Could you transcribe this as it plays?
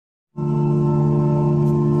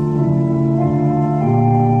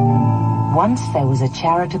Once there was a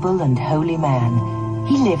charitable and holy man.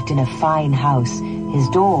 He lived in a fine house. His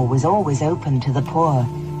door was always open to the poor,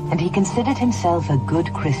 and he considered himself a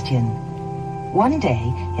good Christian. One day,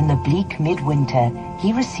 in the bleak midwinter,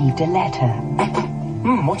 he received a letter.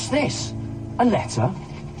 What's this? A letter?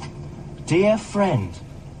 Dear friend,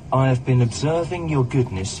 I have been observing your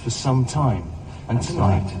goodness for some time, and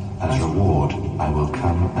tonight, as reward, I will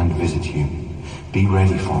come and visit you. Be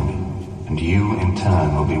ready for me, and you, in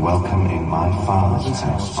turn, will be welcome in my Father's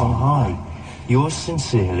house on high. Yours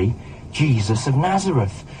sincerely, Jesus of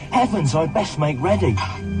Nazareth. Heavens, I'd best make ready.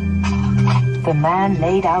 The man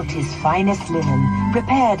laid out his finest linen,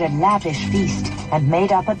 prepared a lavish feast, and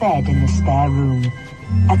made up a bed in the spare room.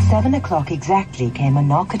 At 7 o'clock exactly came a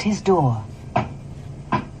knock at his door.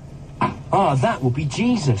 Ah, that will be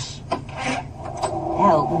Jesus.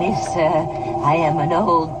 Help me, sir. I am an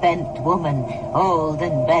old bent woman, old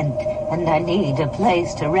and bent, and I need a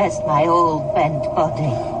place to rest my old bent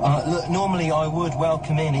body. Look, normally I would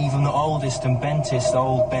welcome in even the oldest and bentest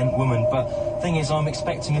old bent woman, but thing is, I'm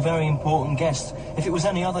expecting a very important guest. If it was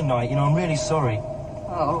any other night, I'm really sorry.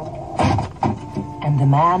 Oh. And the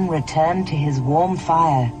man returned to his warm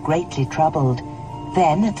fire, greatly troubled.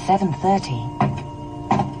 Then, at 7:30...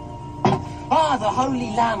 Ah, the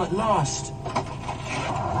Holy Lamb at last!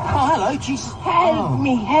 Oh, hello, Jesus. Help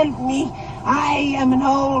me. I am an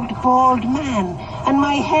old, bald man, and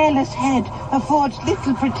my hairless head affords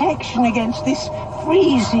little protection against this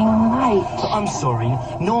freezing night. I'm sorry.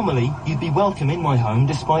 Normally, you'd be welcome in my home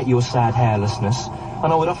despite your sad hairlessness,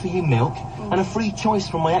 and I would offer you milk and a free choice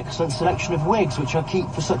from my excellent selection of wigs, which I keep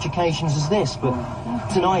for such occasions as this. But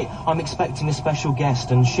tonight, I'm expecting a special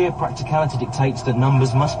guest, and sheer practicality dictates that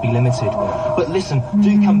numbers must be limited. But listen,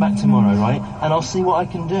 do come back tomorrow, right? And I'll see what I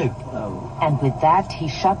can do. And with that, he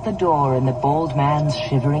shut the door in the bald man's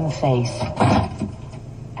shivering face.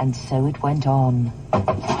 And so it went on.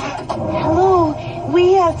 Hello,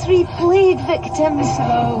 we are 3 plague victims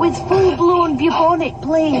with full-blown bubonic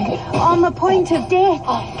plague on the point of death.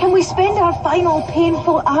 Can we spend our final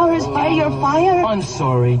painful hours by your fire? I'm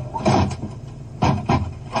sorry.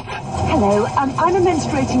 Hello, I'm a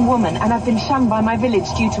menstruating woman, and I've been shunned by my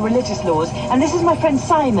village due to religious laws. And this is my friend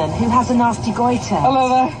Simon, who has a nasty goiter. Hello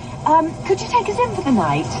there. Could you take us in for the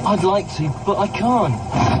night? I'd like to, but I can't.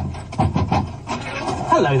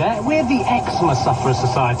 Hello there, we're the Eczema Sufferer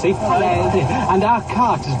Society. Hello. And our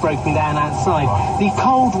cart has broken down outside. The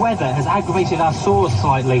cold weather has aggravated our sores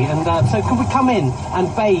slightly, and so could we come in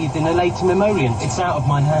and bathe in a late emollient? It's out of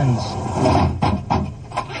my hands.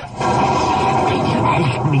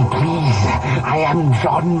 Help me, please. I am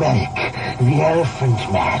John Merrick, the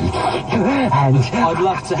Elephant Man. And I'd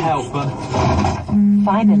love to help, but...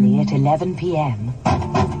 Finally, at 11 p.m.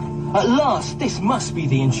 At last, this must be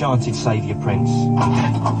the enchanted Saviour Prince.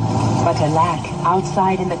 But alack,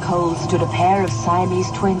 outside in the cold stood a pair of Siamese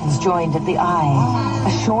twins joined at the eye.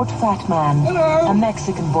 A short, fat man, a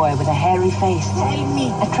Mexican boy with a hairy face,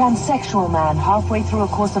 a transsexual man halfway through a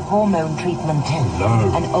course of hormone treatment,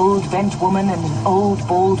 an old bent woman and an old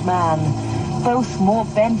bald man, both more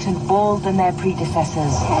bent and bald than their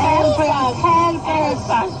predecessors. Help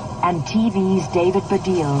us. And TV's David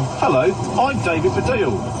Baddiel. Hello, I'm David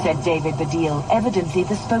Baddiel. Said David Baddiel, evidently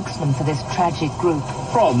the spokesman for this tragic group.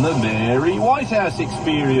 From the Mary Whitehouse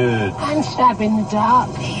Experience. And stab in the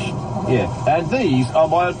dark. Yeah, and these are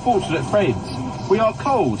my unfortunate friends. We are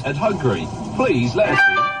cold and hungry. Please let us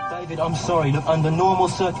in. David, I'm sorry. Look, under normal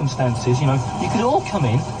circumstances, you could all come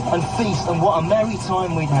in and feast, and what a merry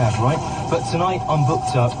time we'd have, right? But tonight I'm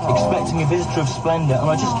booked up, expecting a visitor of splendour, and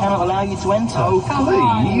I just cannot allow you to enter. Oh,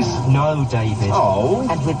 please. No, David. Oh.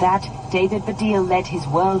 And with that, David Baddiel led his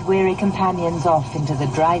world-weary companions off into the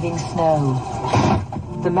driving snow.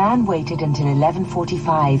 The man waited until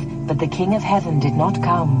 11:45, but the King of Heaven did not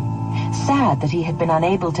come. Sad that he had been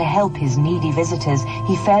unable to help his needy visitors,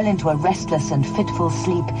 he fell into a restless and fitful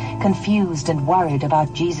sleep, confused and worried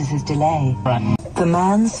about Jesus' delay. The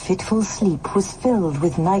man's fitful sleep was filled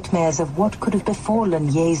with nightmares of what could have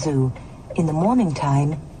befallen Jesu. In the morning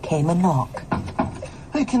time came a knock.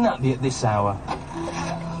 Who can that be at this hour?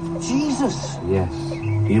 Jesus! Yes,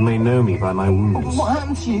 you may know me by my wounds. What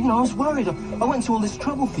happened to you? I was worried. I went to all this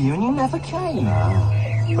trouble for you and you never came.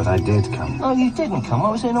 But I did come. Oh, you didn't come? I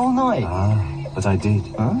was in all night. But I did.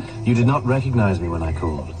 Huh? You did not recognize me when I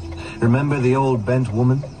called. Remember the old bent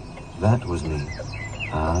woman? That was me.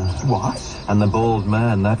 What? And the bald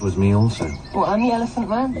man, that was me also. What, and the elephant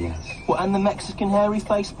man? Yes. What, and the Mexican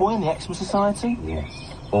hairy-faced boy in the Eczema Society? Yes.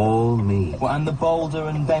 All me. What, and the bolder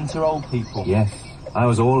and benter old people? Yes. I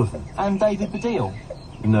was all of them. And David Baddiel?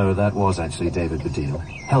 No, that was actually David Baddiel.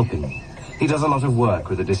 Helping me. He does a lot of work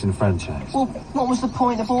with the disenfranchised. Well, what was the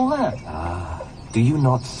point of all that? Do you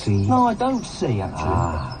not see? No, I don't see,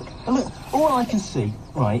 actually. And look, all I can see,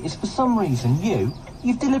 right, is for some reason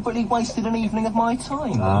you've deliberately wasted an evening of my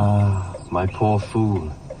time. My poor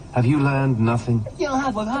fool. Have you learned nothing? Yeah, I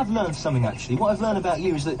have learned something, actually. What I've learned about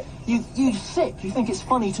you is that you're sick. You think it's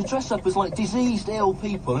funny to dress up as, like, diseased, ill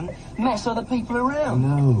people and mess other people around.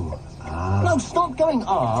 No. No, stop going,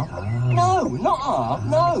 No, not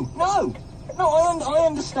No, I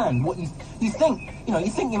understand what you think. You know,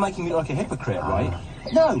 you think you're making me look like a hypocrite, right?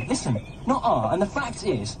 No, listen, not And the fact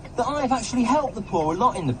is that I've actually helped the poor a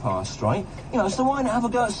lot in the past, right? You know, so why not have a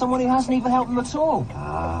go at someone who hasn't even helped them at all?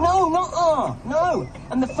 No, not No.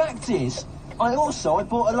 And the fact is, I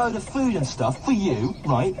bought a load of food and stuff for you,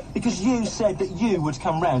 right? Because you said that you would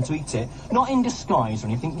come round to eat it. Not in disguise or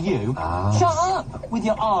anything, you. Shut up with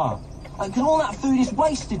your Because all that food is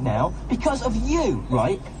wasted now because of you,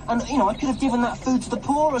 right? And, you know, I could have given that food to the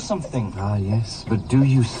poor or something. Yes, but do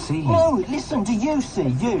you see? No, listen, do you see?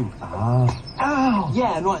 You. Ow!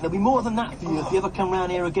 Yeah, right, there'll be more than that for you if you ever come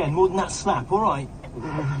round here again. More than that slap, all right?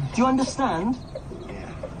 Do you understand?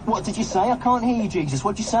 What did you say? I can't hear you, Jesus.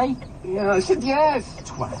 What'd you say? Yeah, I said yes.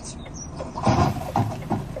 Twat.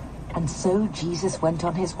 And so Jesus went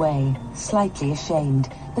on his way, slightly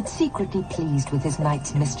ashamed, but secretly pleased with his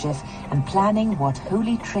night's mischief and planning what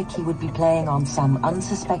holy trick he would be playing on some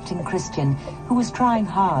unsuspecting Christian who was trying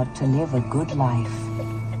hard to live a good life.